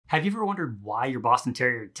Have you ever wondered why your Boston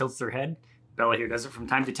Terrier tilts their head? Bella here does it from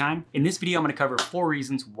time to time. In this video, I'm going to cover 4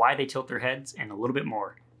 reasons why they tilt their heads and a little bit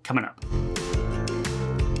more coming up.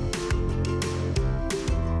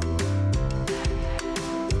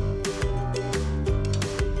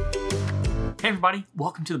 Hey everybody,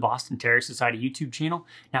 welcome to the Boston Terrier Society YouTube channel.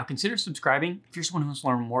 Now consider subscribing if you're someone who wants to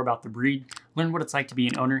learn more about the breed, learn what it's like to be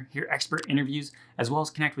an owner, hear expert interviews, as well as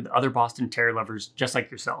connect with other Boston Terrier lovers just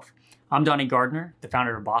like yourself. I'm Donnie Gardner, the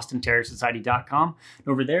founder of BostonTerrierSociety.com. And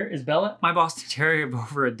over there is Bella, my Boston Terrier of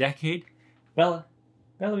over a decade. Bella,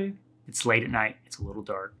 baby. It's late at night, it's a little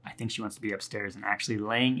dark. I think she wants to be upstairs and actually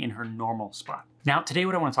laying in her normal spot. Now, today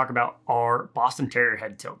what I want to talk about are Boston Terrier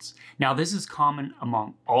head tilts. Now, this is common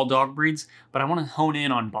among all dog breeds, but I want to hone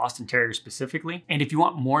in on Boston Terriers specifically. And if you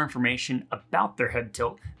want more information about their head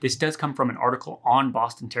tilt, this does come from an article on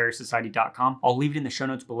BostonTerrierSociety.com. I'll leave it in the show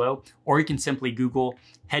notes below, or you can simply Google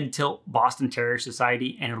head tilt Boston Terrier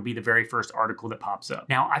Society, and it'll be the very first article that pops up.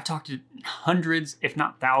 Now, I've talked to hundreds, if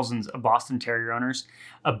not thousands, of Boston Terrier owners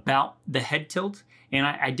about the head tilt. And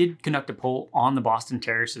I did conduct a poll on the Boston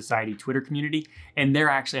Terrier Society Twitter community, and there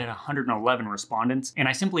actually had 111 respondents. And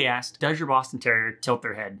I simply asked, does your Boston Terrier tilt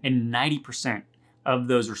their head? And 90% of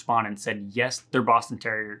those respondents said yes, their Boston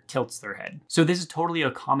Terrier tilts their head. So this is totally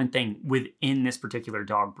a common thing within this particular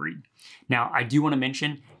dog breed. Now, I do want to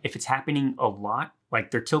mention, if it's happening a lot, like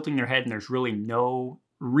they're tilting their head and there's really no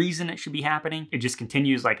reason it should be happening, it just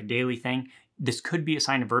continues like a daily thing, this could be a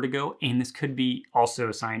sign of vertigo, and this could be also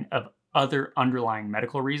a sign of other underlying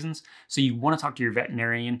medical reasons. So you want to talk to your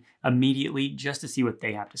veterinarian immediately just to see what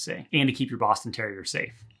they have to say and to keep your Boston Terrier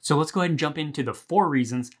safe. So let's go ahead and jump into the 4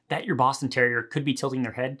 reasons that your Boston Terrier could be tilting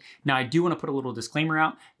their head. Now, I do want to put a little disclaimer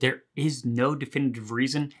out. There is no definitive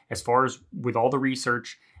reason as far as with all the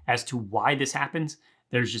research as to why this happens.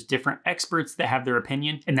 There's just different experts that have their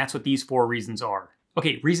opinion, and that's what these 4 reasons are.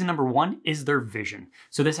 Okay, reason number 1 is their vision.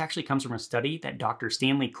 So this actually comes from a study that Dr.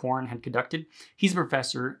 Stanley Corens had conducted. He's a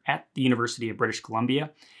professor at the University of British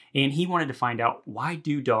Columbia, and he wanted to find out, why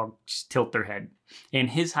do dogs tilt their head? And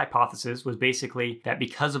his hypothesis was basically that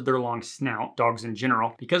because of their long snout, dogs in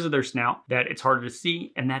general, because of their snout, that it's harder to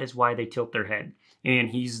see, and that is why they tilt their head. And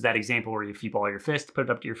he uses that example where if you ball your fist, put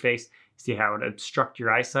it up to your face, see how it obstruct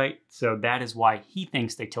your eyesight. So that is why he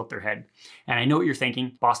thinks they tilt their head. And I know what you're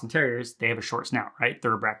thinking, Boston Terriers, they have a short snout, right?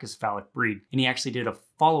 They're a brachycephalic breed. And he actually did a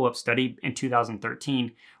follow-up study in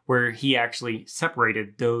 2013 where he actually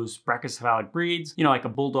separated those brachycephalic breeds, you know, like a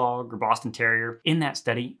Bulldog or Boston Terrier. In that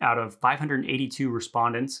study, out of 582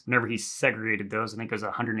 respondents, whenever he segregated those, I think it was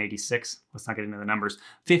 186, let's not get into the numbers,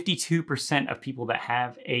 52% of people that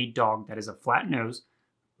have a dog that is a flat nose,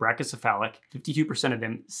 brachycephalic, 52% of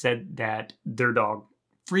them said that their dog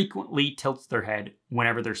frequently tilts their head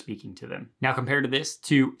whenever they're speaking to them. Now compare to this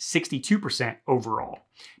to 62% overall.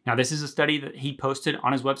 Now this is a study that he posted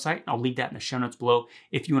on his website. I'll leave that in the show notes below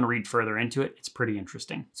if you want to read further into it. It's pretty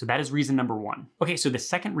interesting. So that is reason number 1. Okay, so the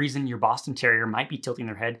second reason your Boston Terrier might be tilting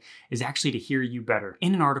their head is actually to hear you better.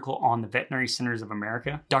 In an article on the Veterinary Centers of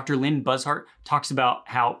America, Dr. Lynn Buzzhart talks about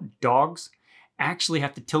how dogs actually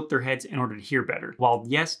have to tilt their heads in order to hear better. While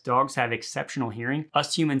yes, dogs have exceptional hearing,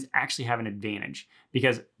 us humans actually have an advantage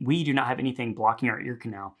because we do not have anything blocking our ear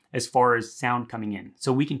canal as far as sound coming in.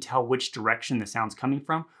 So we can tell which direction the sound's coming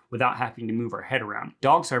from without having to move our head around.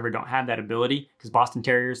 Dogs, however, don't have that ability because Boston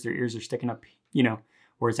Terriers, their ears are sticking up, you know,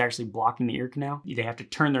 where it's actually blocking the ear canal. They have to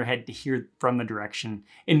turn their head to hear from the direction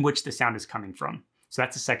in which the sound is coming from. So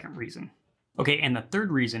that's the second reason. Okay, and the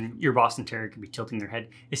third reason your Boston Terrier could be tilting their head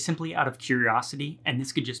is simply out of curiosity, and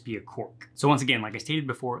this could just be a quirk. So once again, like I stated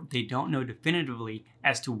before, they don't know definitively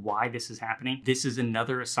as to why this is happening. This is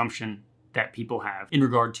another assumption that people have in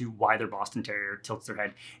regard to why their Boston Terrier tilts their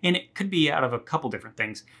head. And it could be out of a couple different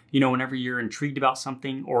things. You know, whenever you're intrigued about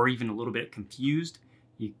something or even a little bit confused,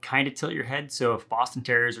 you kind of tilt your head. So if Boston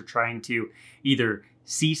Terriers are trying to either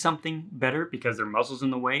see something better because their muzzle's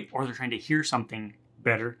in the way, or they're trying to hear something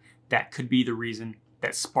better, that could be the reason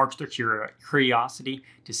that sparks their curiosity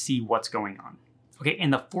to see what's going on. Okay,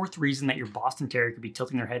 and the 4th reason that your Boston Terrier could be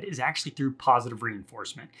tilting their head is actually through positive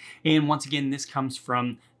reinforcement. And once again, this comes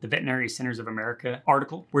from the Veterinary Centers of America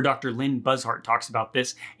article where Dr. Lynn Buzzhart talks about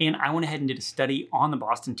this. And I went ahead and did a study on the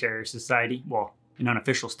Boston Terrier Society, well, an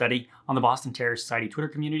unofficial study on the Boston Terrier Society Twitter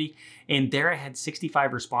community. And there I had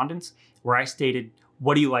 65 respondents where I stated,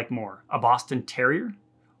 what do you like more, a Boston Terrier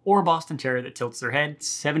or a Boston Terrier that tilts their head?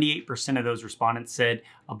 78% of those respondents said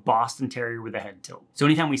a Boston Terrier with a head tilt. So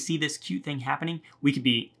anytime we see this cute thing happening, we could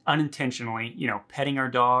be unintentionally, you know, petting our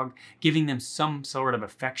dog, giving them some sort of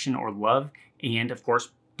affection or love. And of course,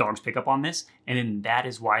 dogs pick up on this. And then that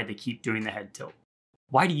is why they keep doing the head tilt.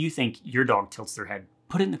 Why do you think your dog tilts their head?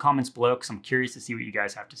 put it in the comments below because I'm curious to see what you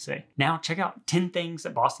guys have to say. Now check out 10 things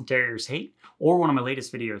that Boston Terriers hate or one of my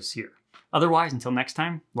latest videos here. Otherwise, until next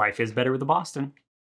time, life is better with a Boston.